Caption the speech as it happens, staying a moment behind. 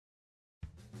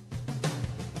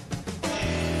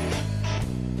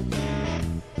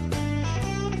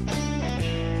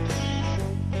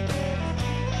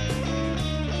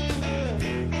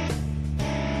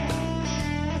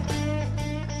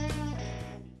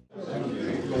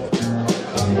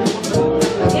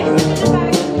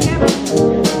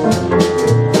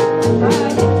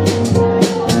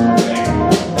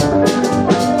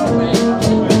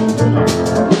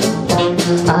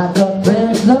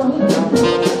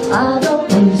I don't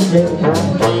need to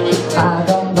I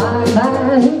don't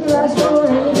mind who asks for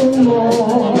anything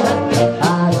more.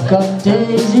 I've got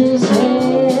daisies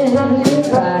in the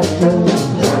factory.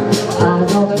 I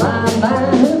don't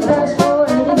mind who asks for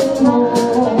anything more.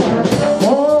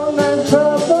 Warm and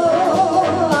trouble,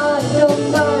 I don't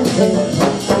mind it.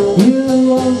 You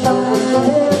won't find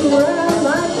him round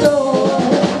my door.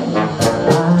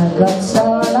 I got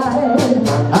starlight,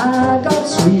 I got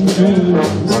sweet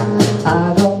dreams.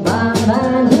 I don't mind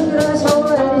who could ask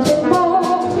for anything more.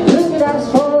 Who could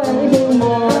ask for anything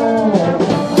more?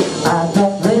 I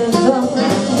got wisdom,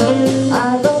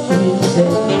 I got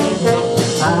music.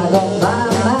 I don't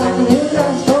mind who could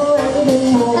ask for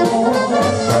anything more.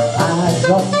 I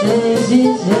got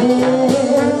daisies in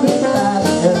the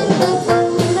pasture.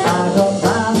 I don't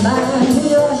mind who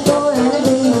could ask for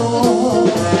anything more.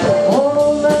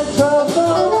 Home and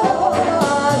trouble,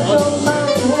 I don't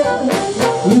mind him.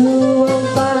 You won't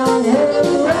find him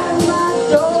round my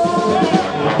door.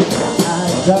 I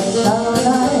got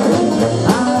starlight,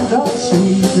 I got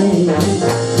sweet dreams.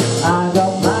 I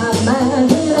got my man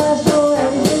who asks for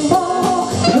anything more.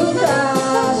 Who could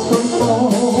ask for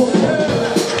more?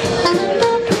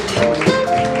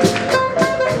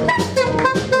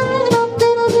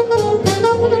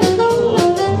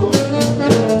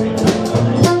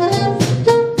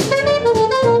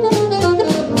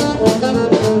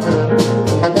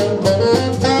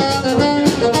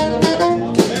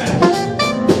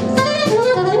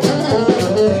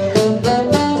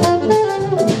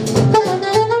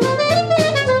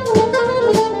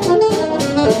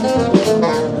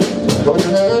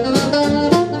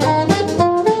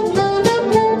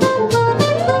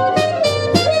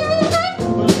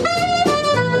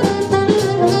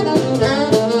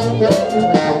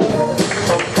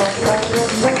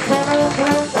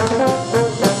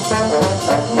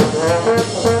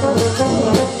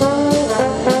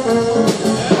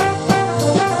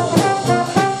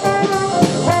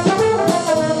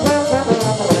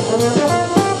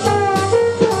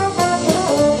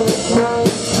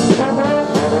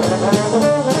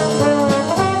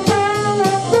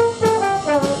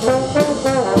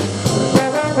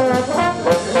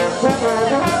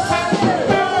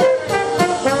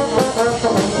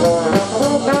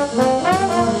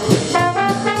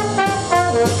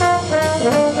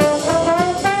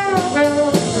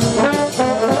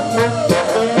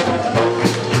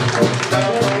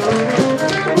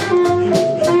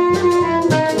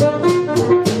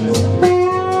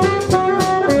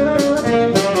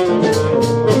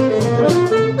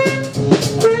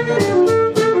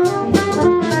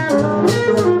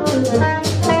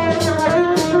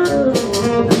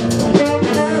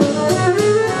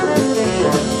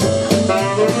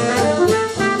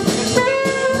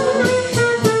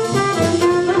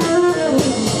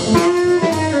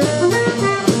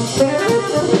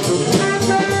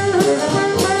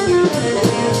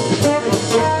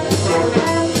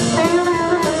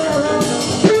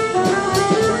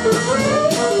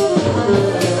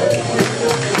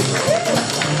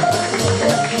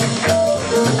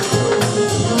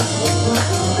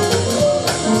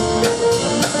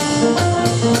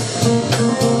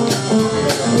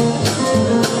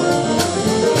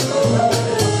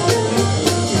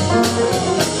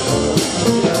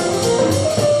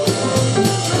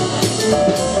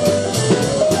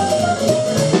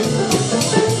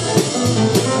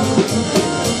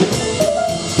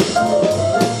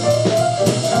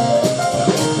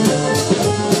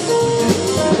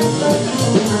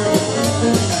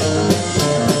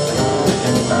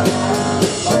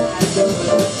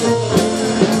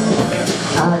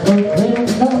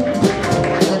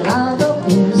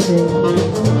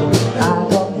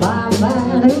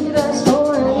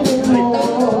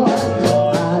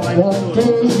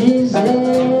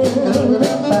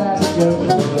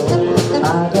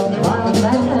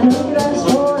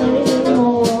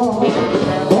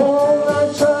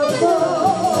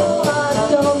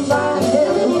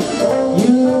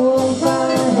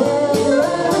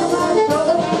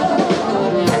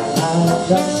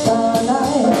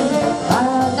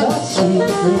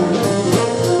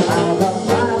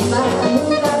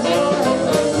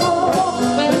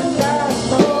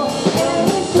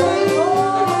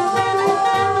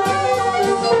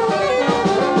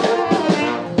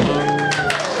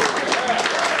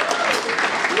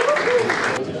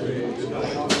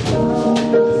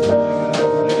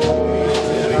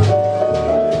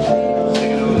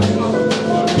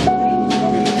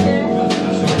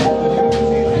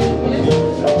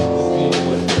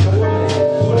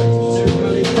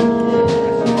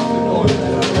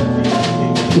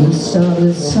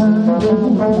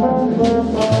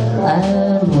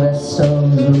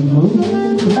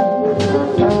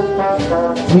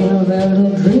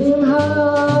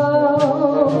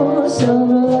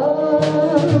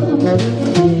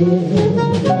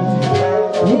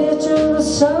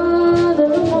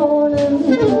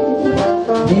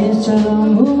 It's to the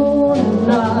moon and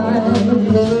night.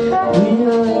 We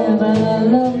are living a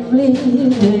lovely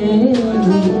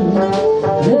daydream,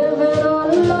 living on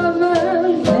love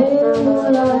and pain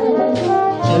moonlight,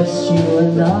 just you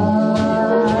and I,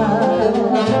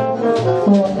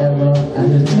 forever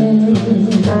and a day.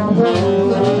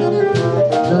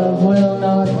 Love will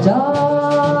not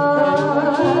die,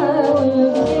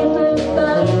 we'll keep it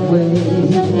that way.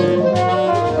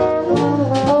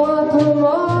 Up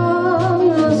among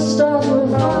the stars we'll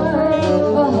find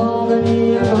a harmony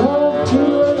of love to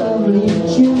a lovely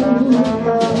tune.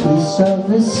 East of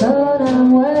the sun and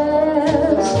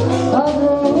west of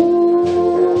the moon.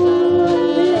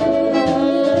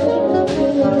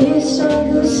 East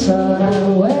of the sun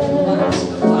and west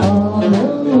of the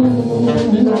moon.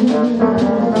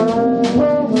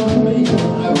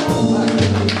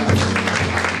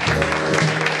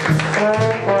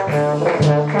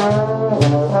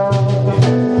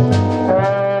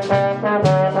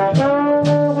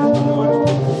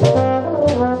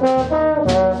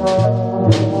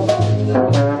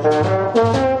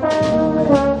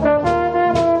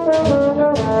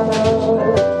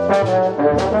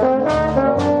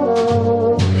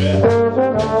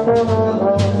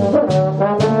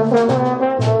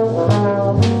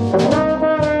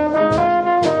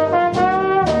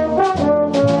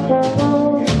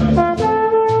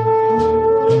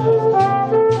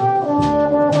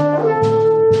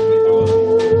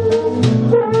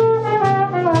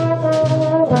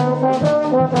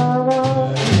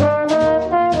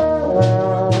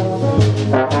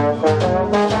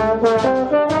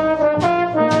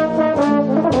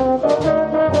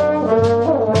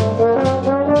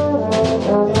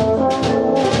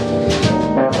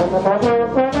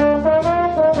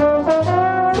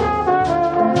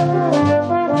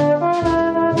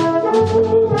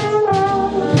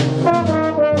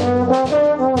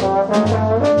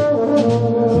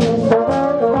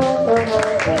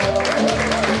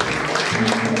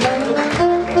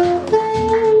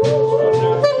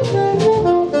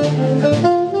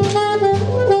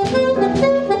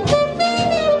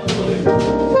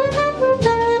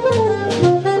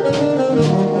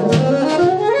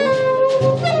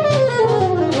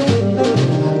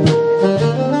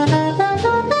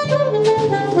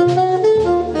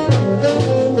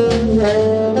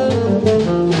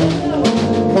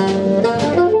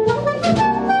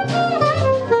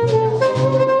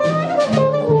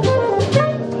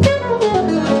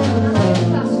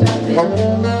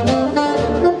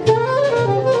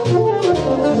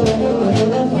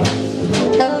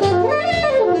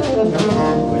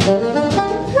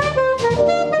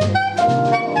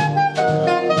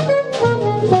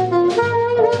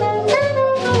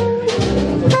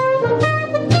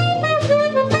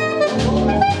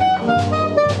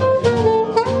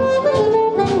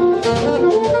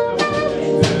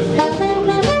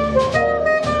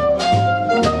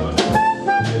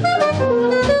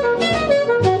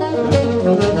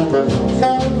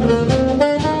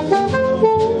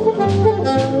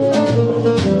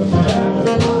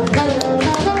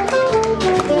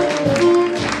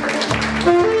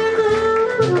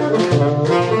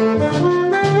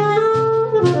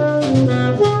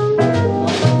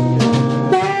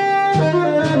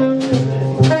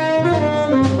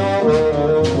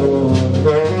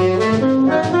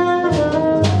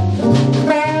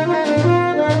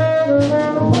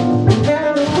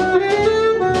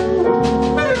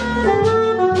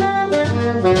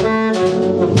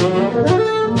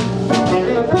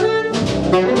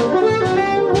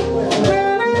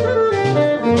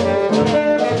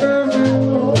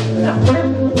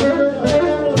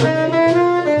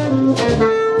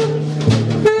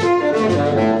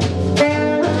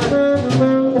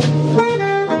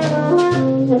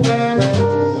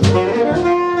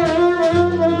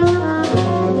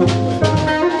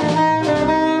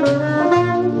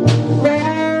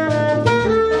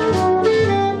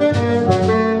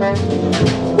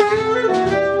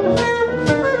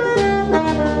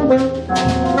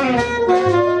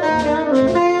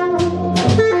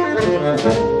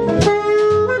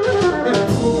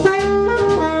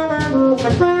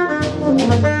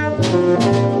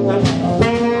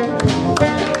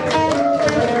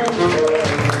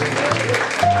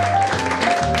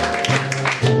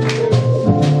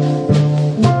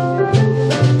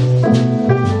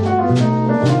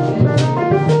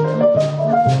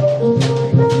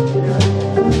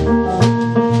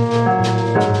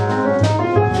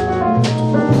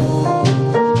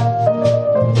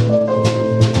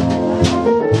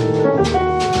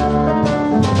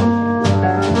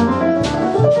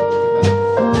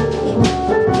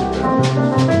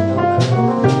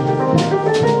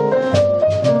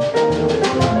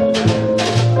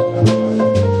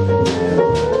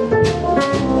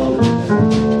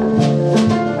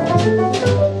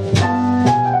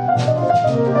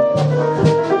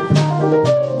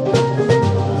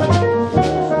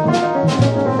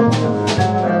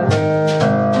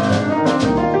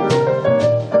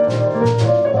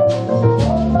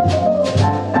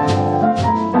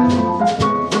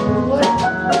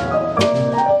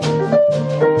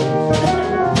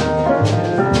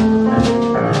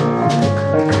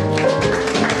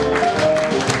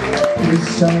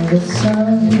 east of the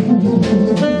sun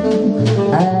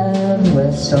and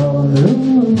west of the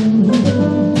moon.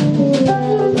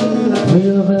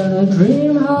 We'll build a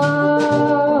dream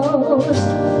house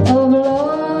of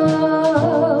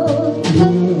love,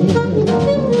 yeah.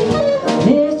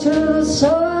 Here's to the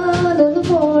sun in the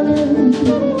morning,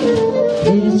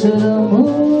 here's to the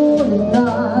moon at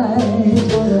night.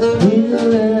 We'll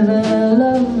live in a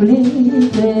lovely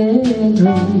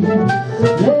daydream,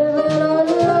 living on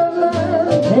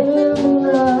lovely pale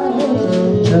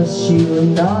moonlight, just you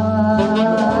and I,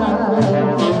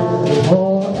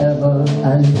 forever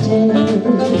and day.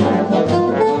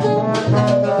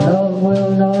 Love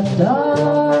will not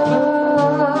die,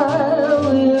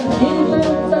 we'll keep it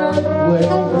that way.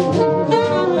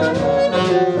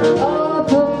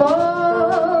 Up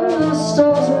above the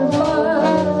stars will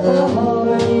fly, the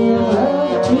harmony of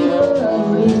love to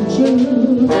reach you.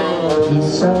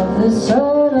 East of the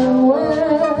sun and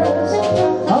west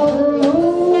of the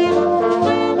moon.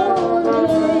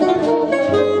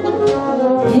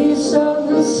 East of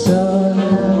the sun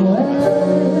and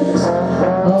west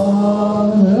of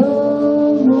the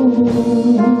moon.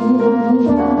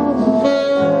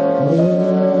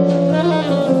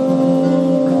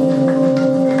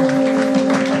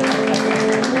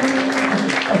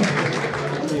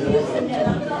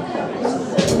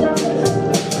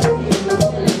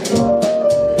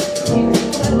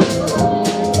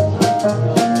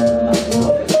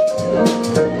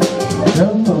 The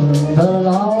moon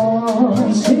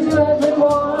belongs to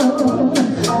everyone.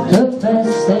 The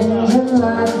best things in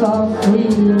life are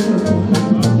free.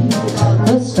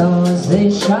 The stars, they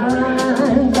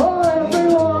shine for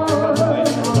everyone.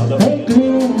 They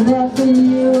gleam there for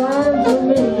you and for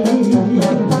me.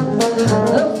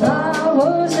 The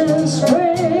flowers in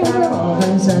spring, the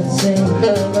orphans that sing.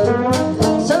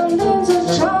 Some days a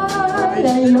child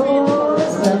and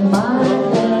yours and mine,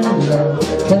 and love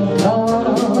can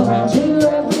come to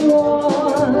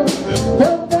everyone.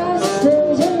 The best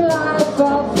things in life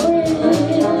are free.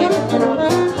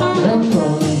 The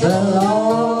moon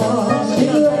belongs to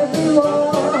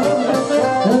everyone.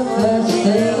 The best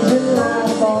things in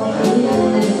life are free.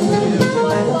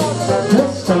 The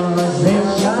stars, they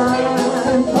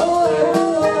shine for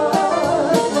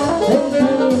everyone. They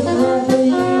gleam there for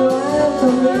you and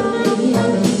for me.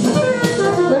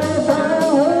 The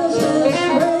flowers in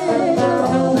spring, the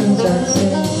orphans that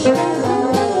sing.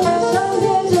 Some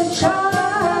days a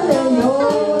child and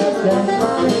yours and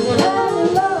mine, and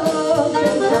love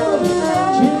can come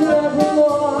to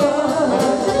everyone.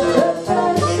 The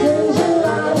best things in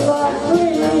life are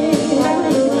free.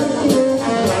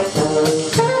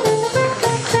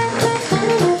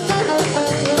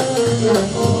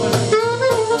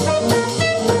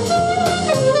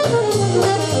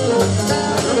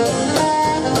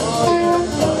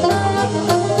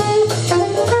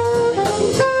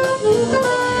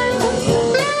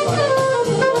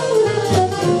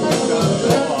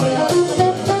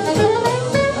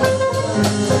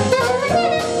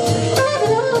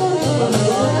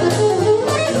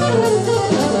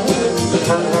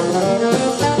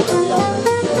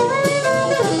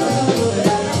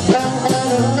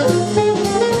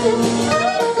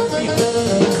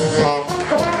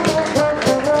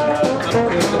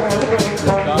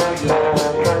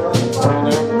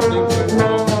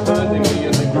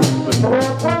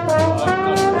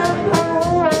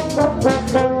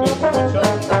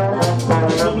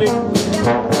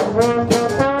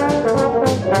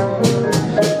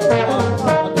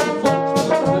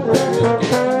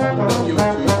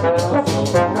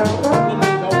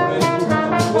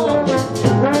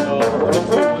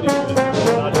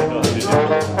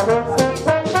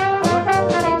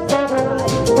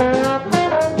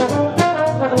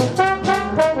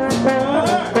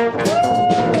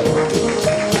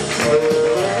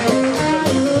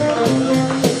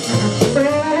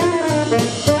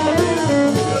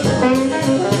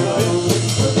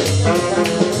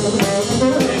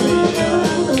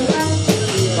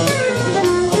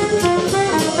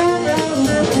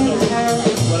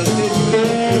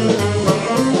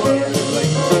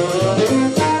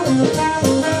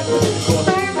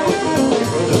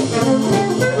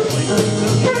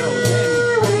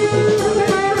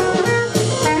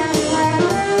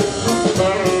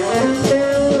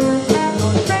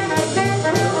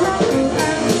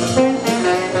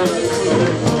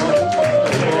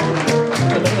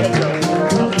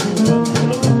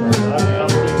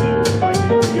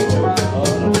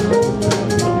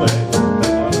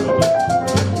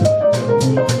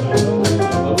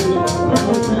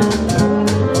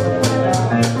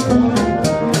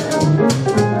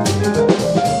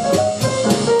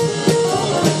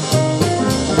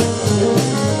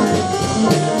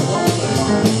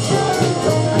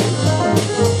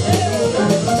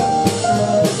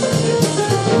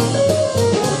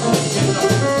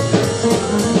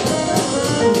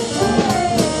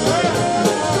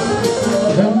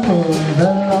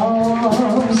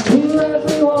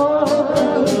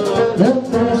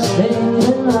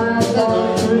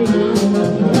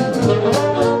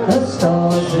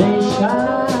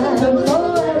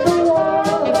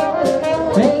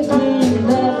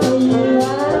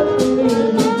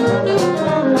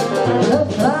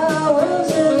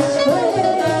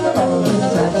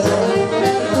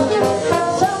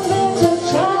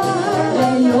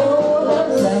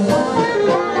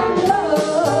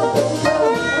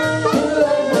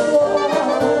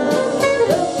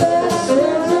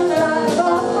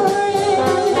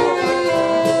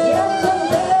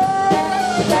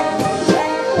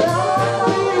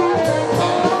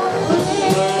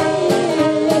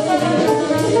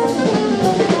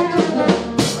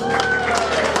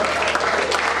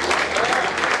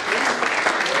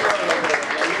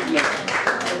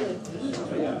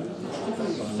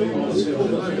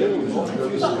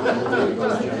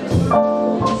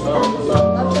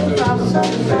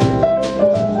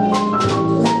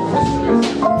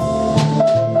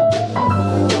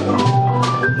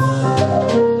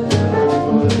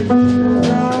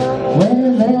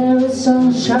 When there is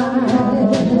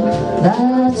sunshine,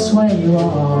 that's where you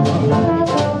are.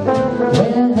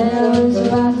 When there is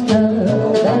laughter,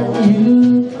 then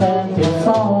you can be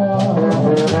far.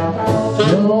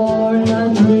 You're in my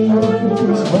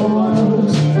dreams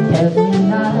almost every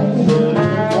night,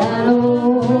 and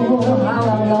oh, how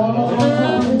I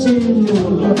long to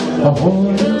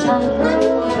hold you tight.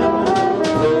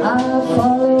 I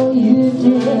follow you,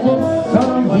 dear,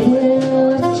 from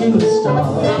here to the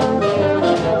stars.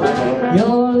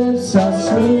 Your lips are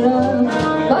sweeter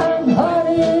than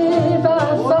honey by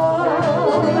far.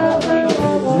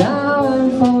 Now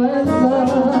and forever,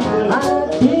 I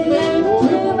keep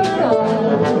dreaming on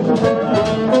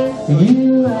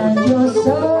you and your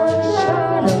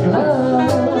sunshine of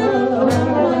love.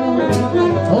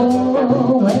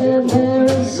 Oh, when there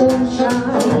is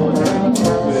sunshine,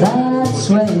 that's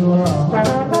where you are.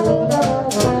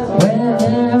 When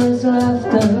there is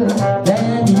laughter,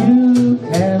 then you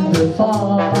can be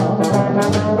far.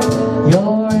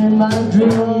 You're in my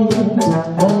dreams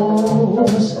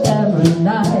almost every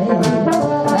night,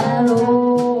 and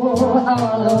oh, how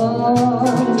I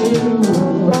long to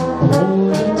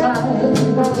hold you tight.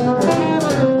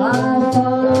 I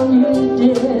follow you,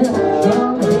 dear,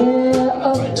 from here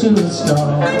up to the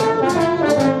stars.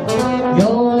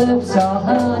 Your lips are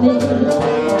honey,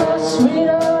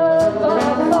 sweeter by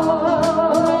far.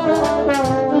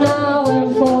 Now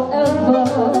and forever,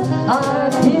 I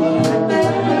keep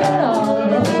dreaming on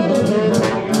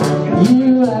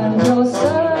you and your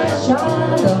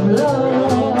sunshine of love.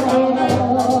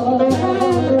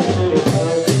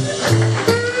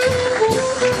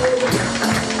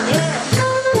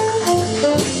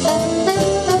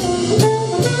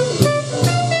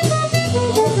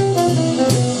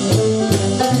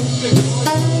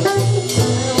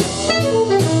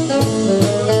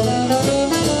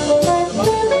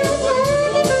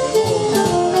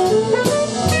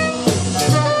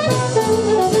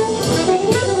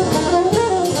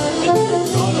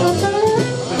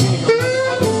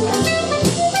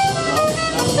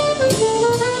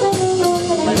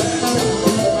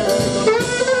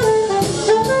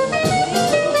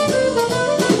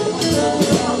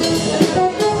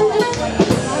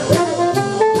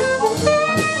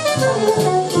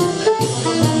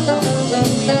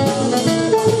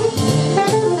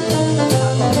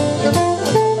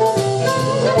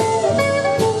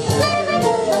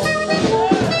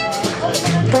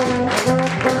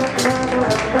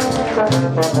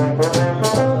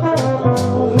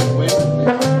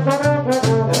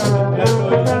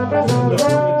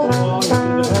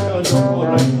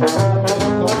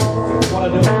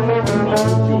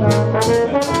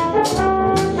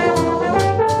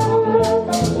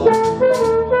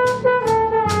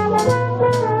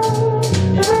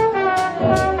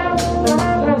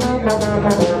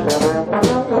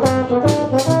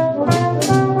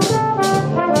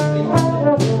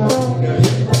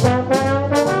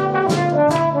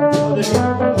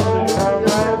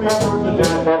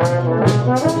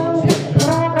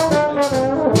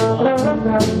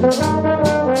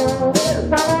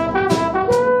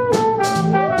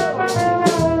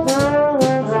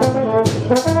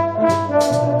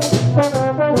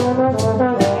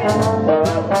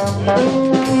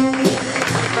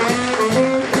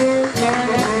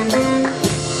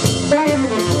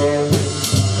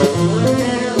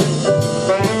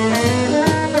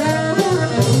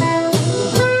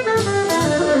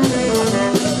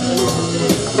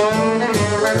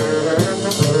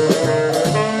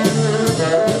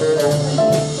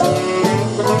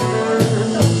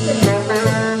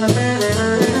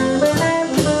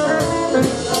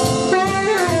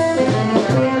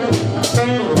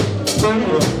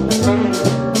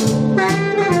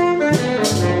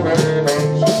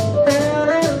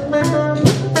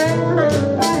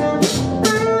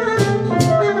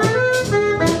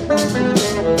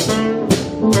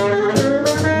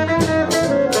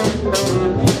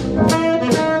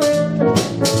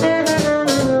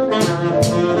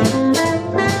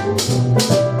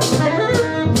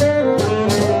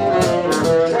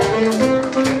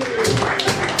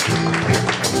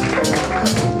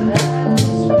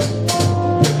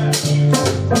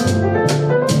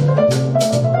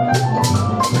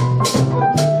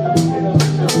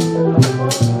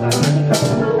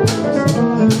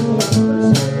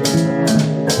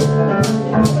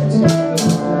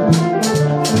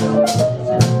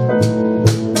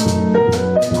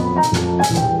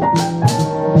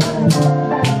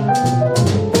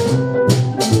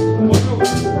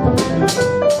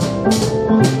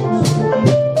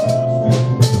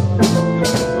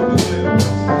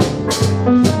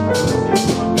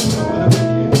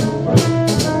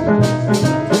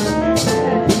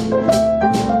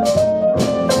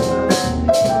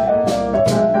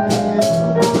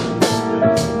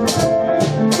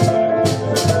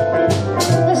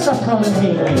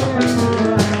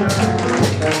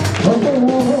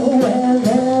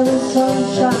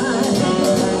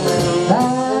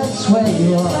 where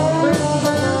you are,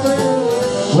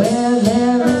 where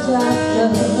there is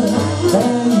laughter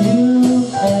and you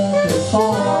ever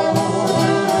fall.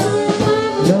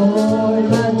 You're in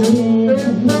my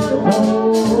dream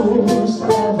most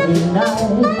every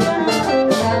night,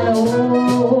 and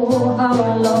oh, how I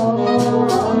long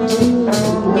to hold you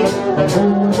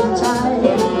tight.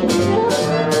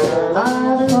 I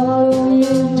follow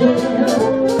you, dear,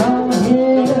 from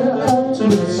here up to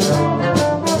the sun.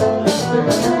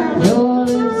 Your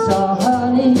lips are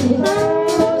honey,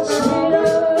 but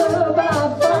sweeter by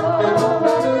far.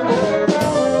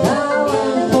 Now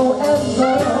and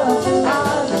forever,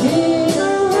 I'll keep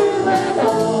dreaming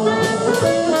on.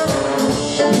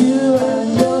 You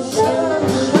and your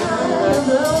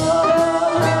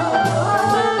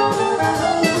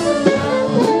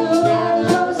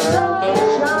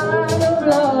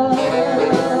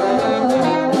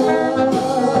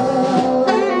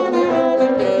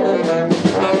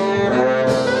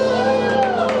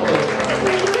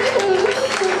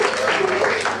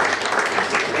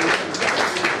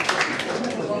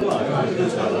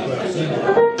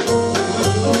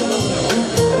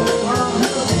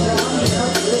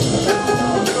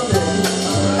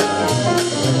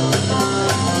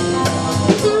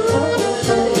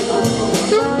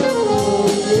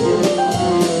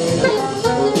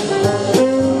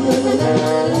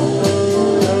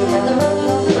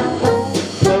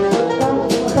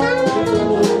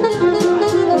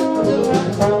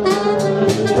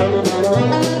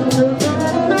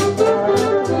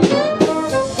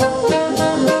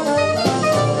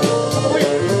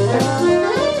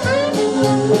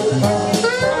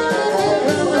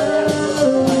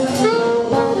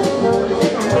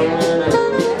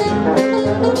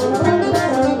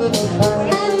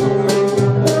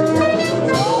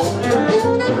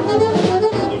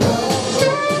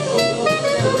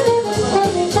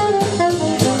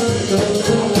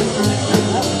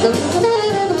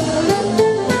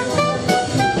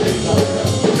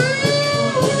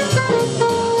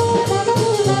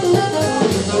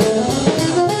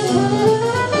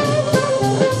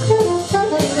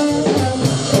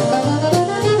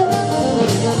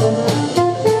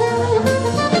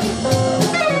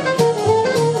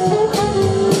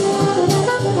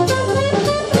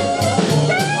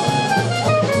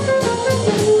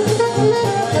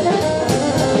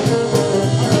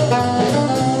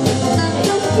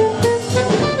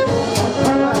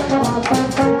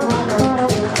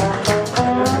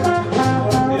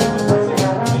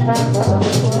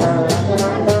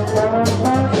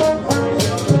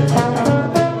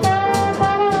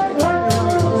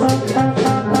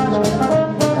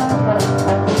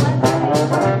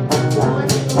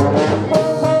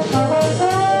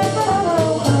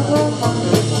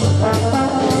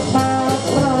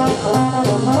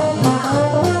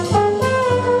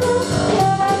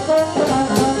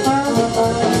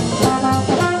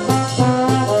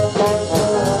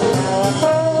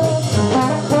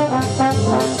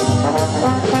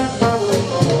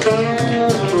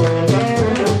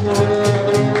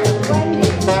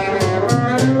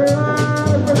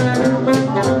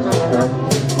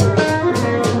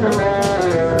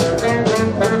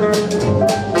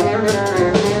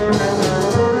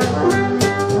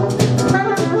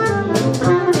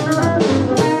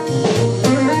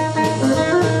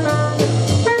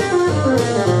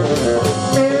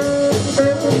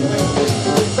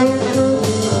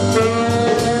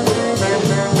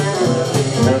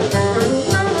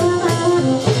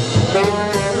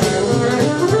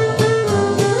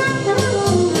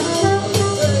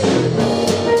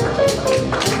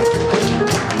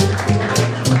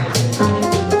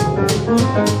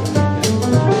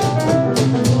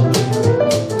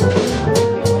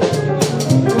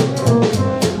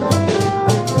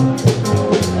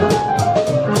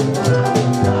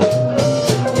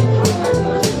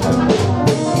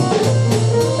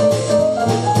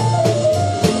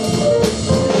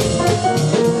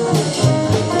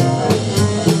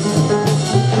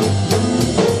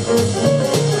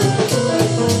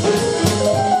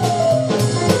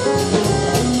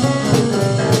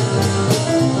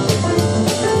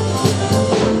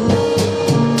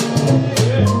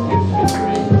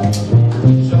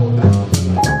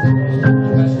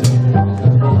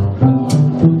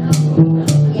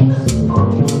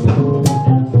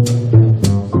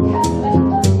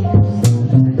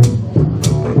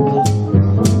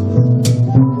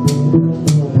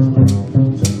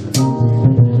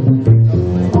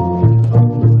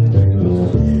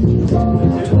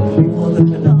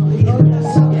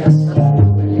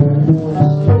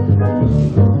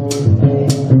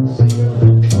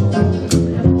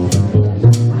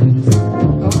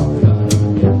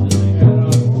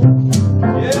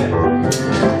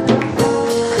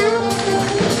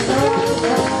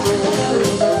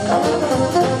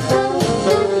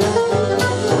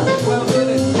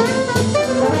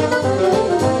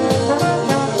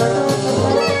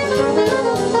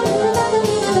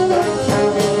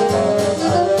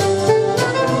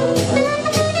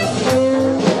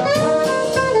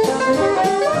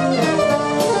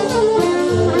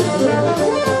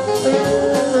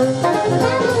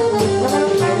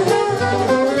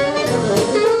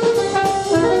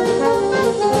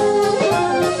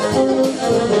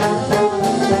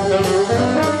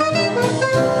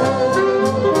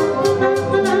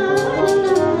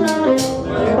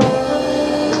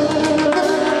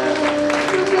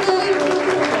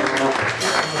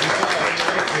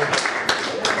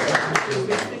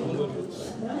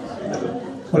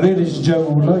Well, ladies and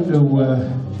gentlemen, we'd like to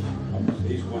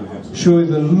show you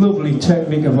the lovely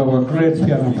technique of our great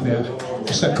piano player,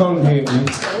 Mr. Colin Haikeny,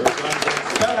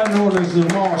 better known as the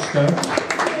Master.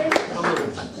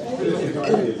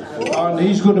 And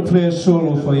he's going to play a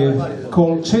solo for you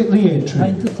called Take the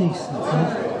Entry.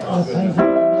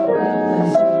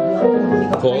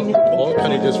 Paul,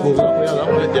 can you just move up there?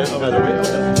 Yeah,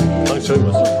 thanks very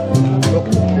much.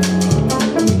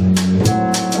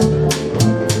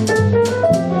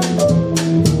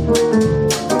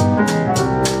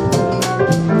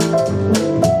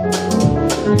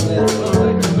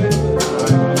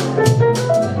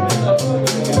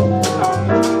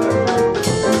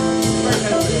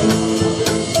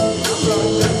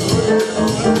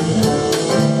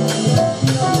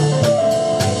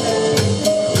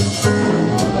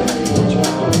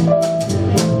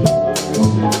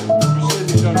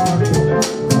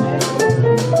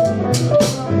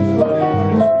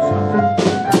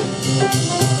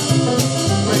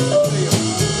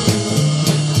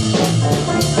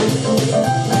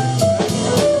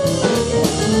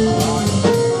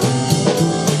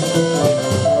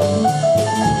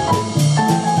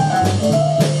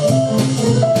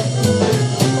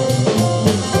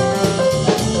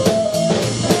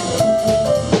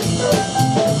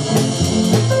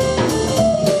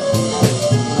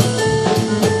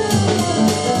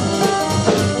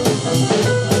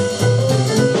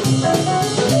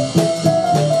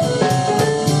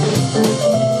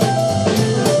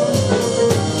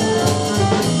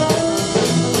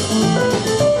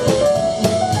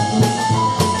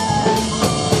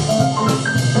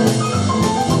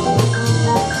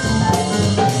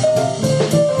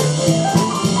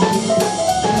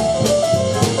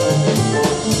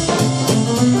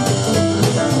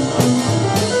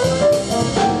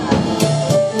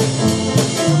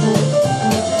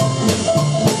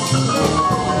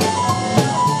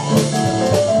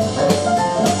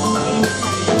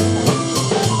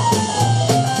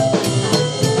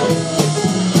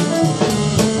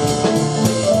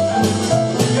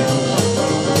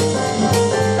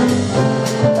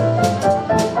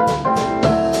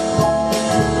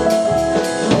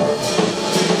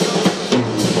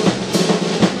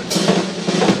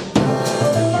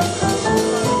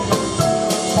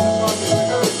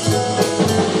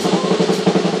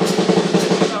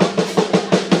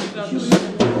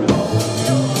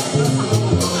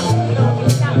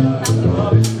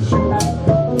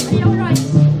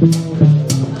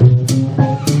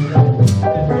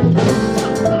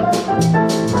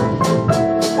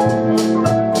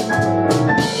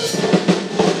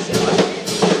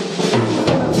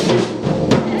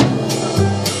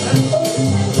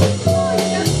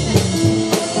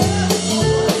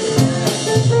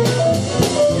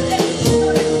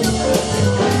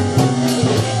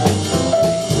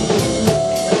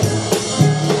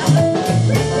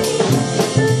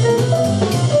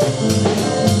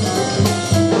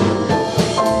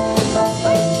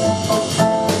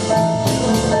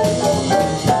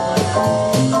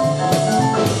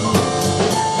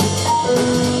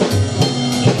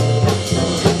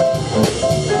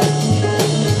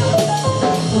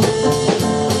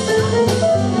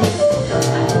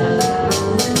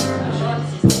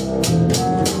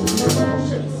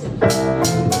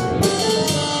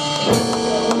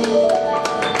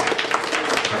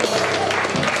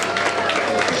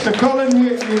 Mr. Colin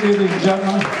Haikeny, ladies and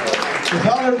gentlemen, with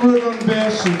Hartley on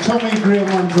bass and Tommy Graham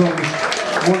on drums.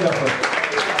 Wonderful.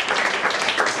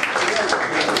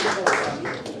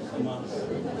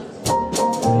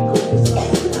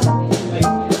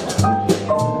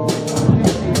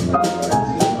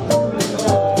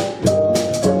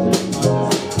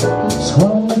 It's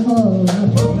wonderful,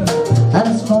 and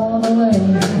it's far away.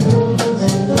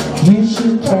 You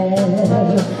should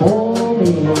care for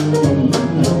me.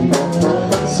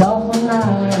 Soft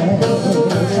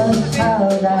nights and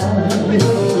paradise.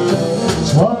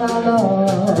 It's what I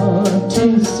love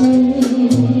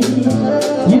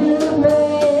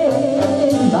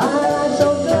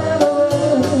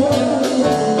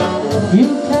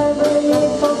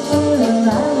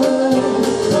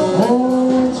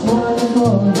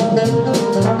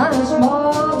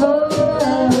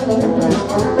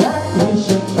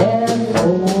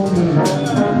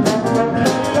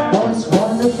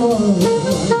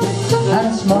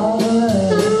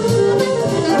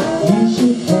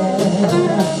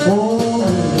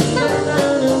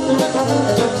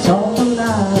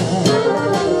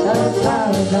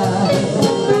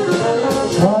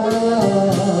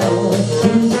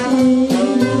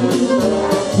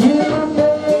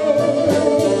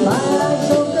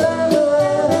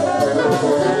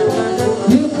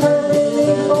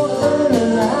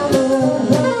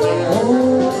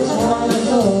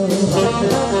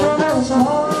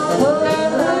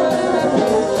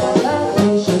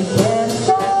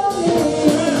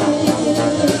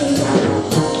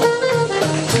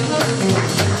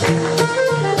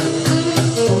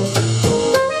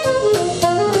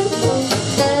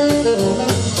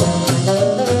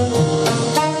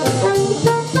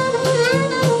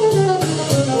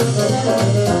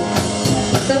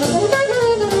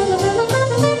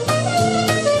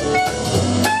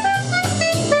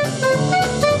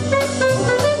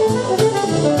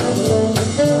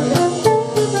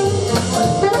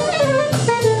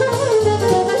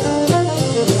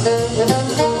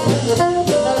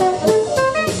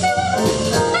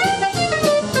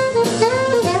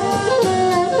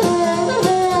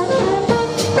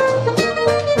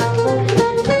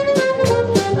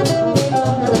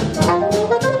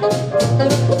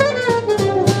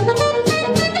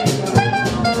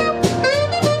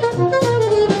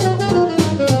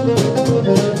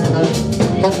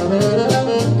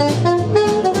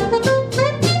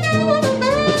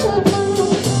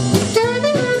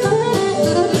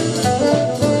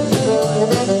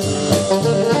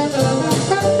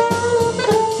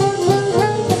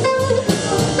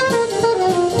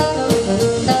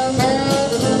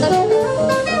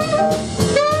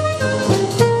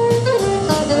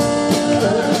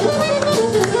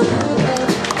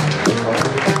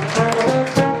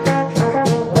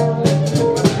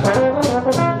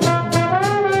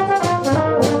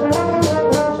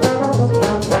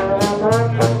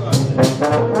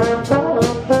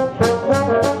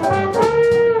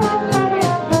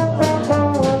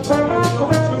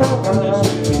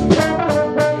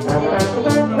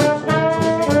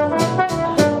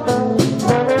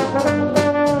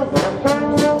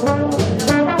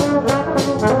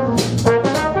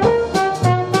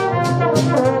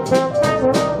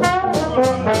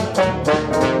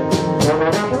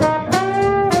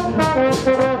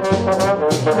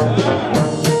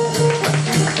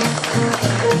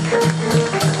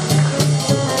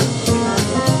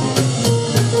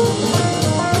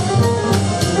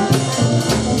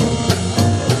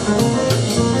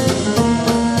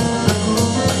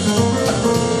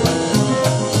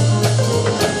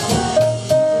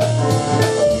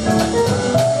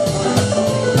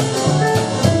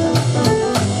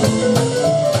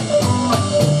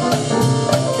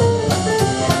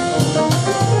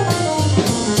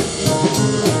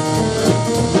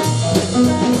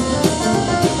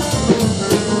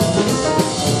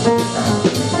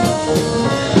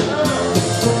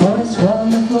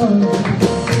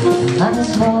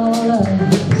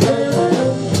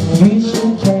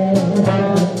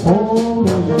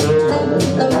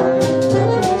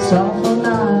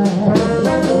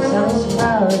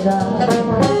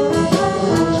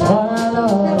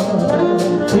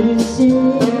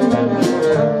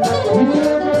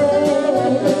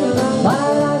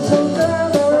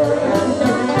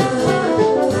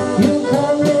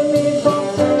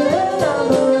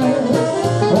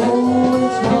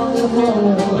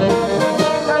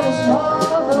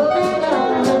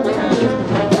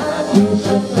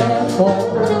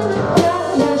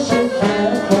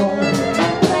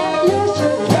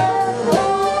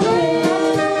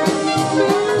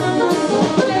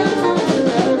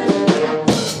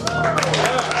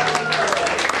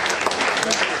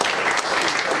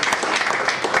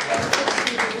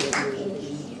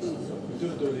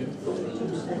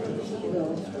The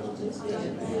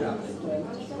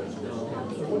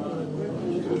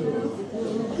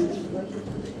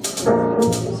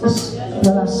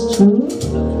last two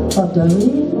of the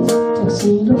lead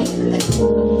tuxedo.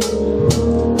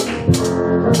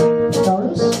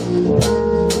 Doris.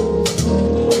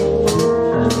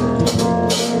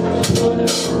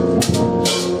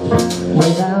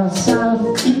 Way down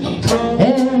south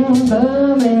in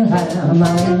Birmingham,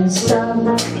 I'm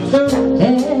south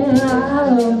in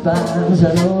Alabama's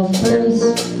an old place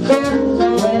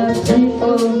where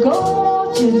people go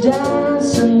to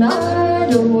dance the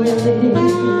night away.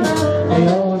 They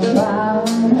all drive,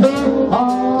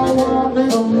 all walk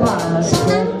for miles,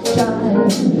 but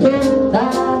jive,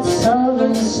 that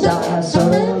southern star, so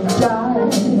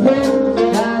jive,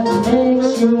 that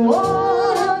makes you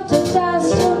want to dance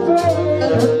to break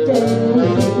of day.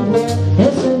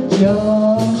 It's a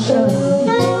junction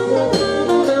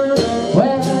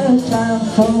where time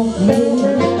folk meet,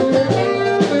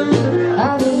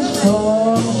 and it's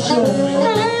fortune.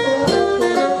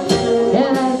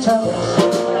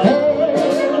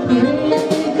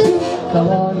 Come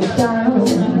on down,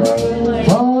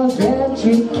 forget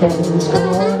your cares,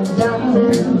 come on down.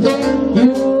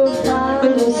 You'll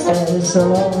find us a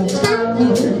long time.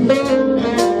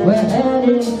 We're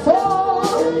heading for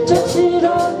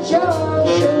Tuxedo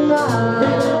Junction now.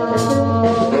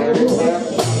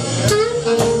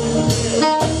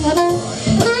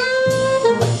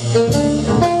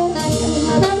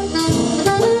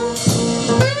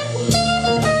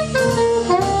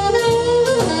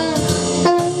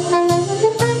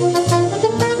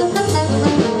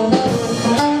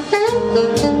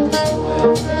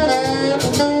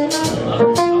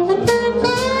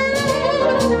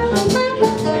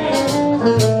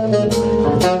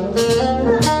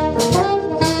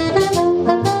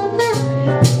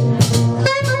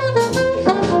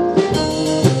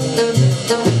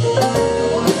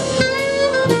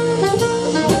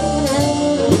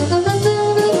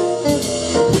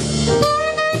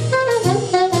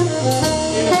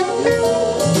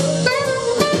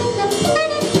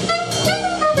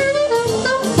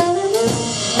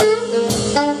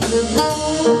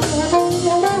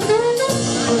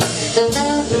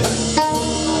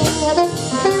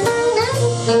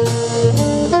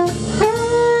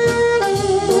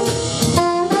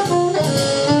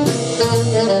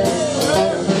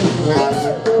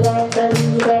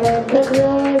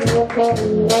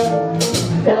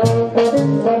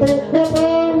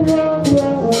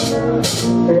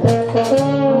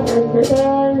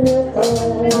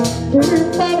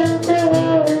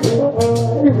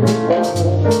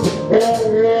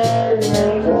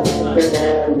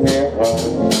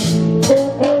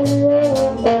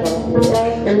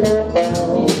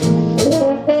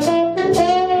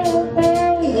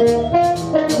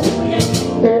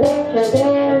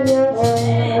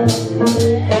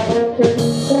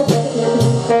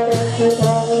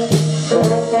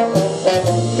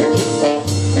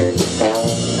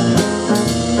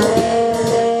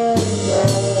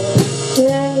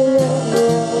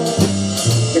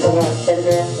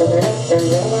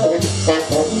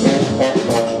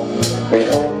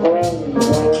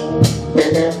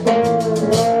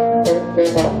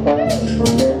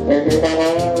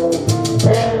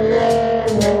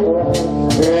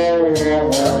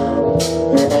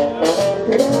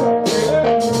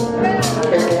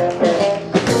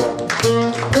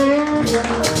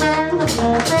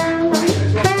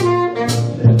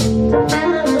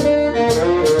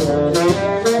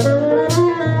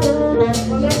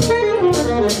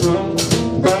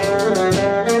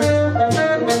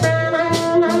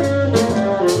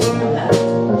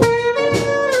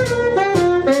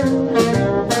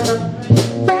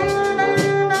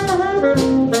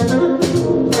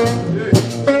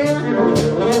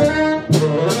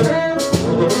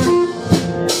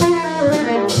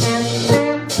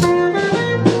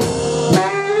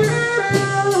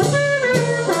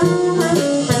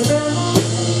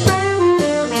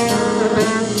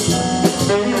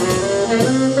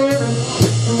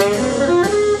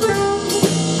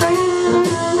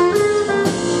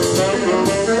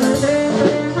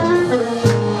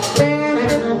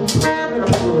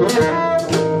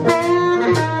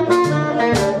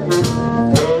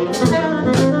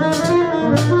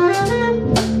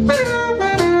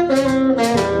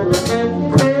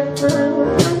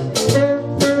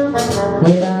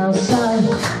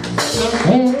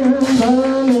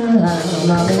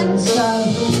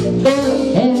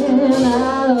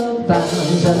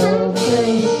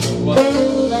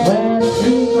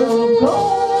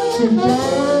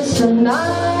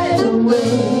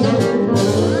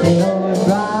 They all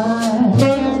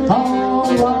drive, all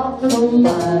walk 1,000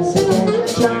 miles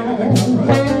against giant.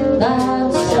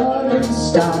 That southern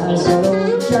stars so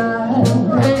dry,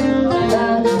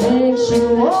 that makes you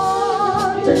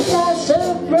want to dance a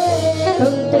break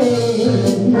of day.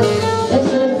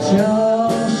 It's a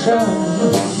junction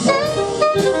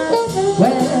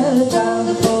where the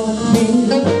time for me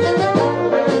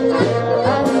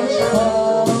and each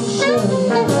function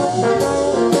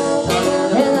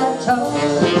in that talk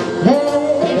they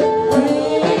bring.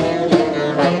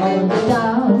 Come on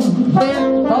down,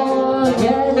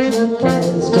 forget your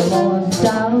cares, come on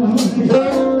down.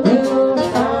 You'll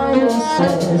find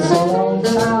yourselves along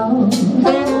town.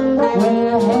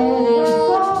 We're heading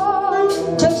for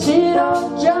Tuxedo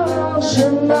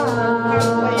Junction now.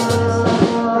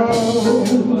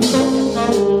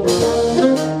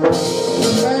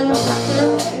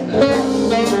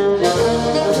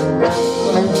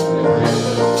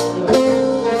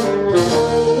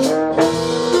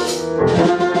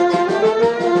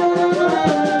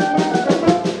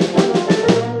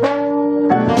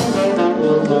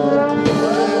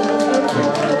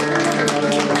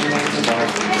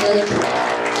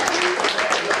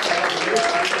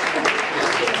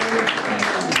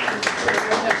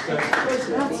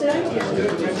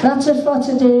 That's it for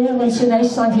today, and it's a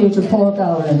nice thank you to Paul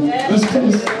Gowran. He's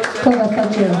covered for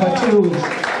Jim for 2 weeks.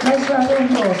 Nice round of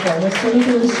applause for him. Let's see you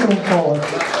do this soon, Paul. And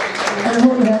I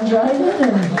hope you enjoyed it,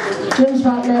 and Jim's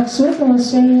back next week, and we'll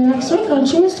see you next week on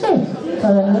Tuesday.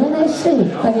 Have a very nice day.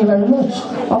 Thank you very much.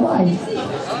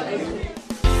 Bye-bye.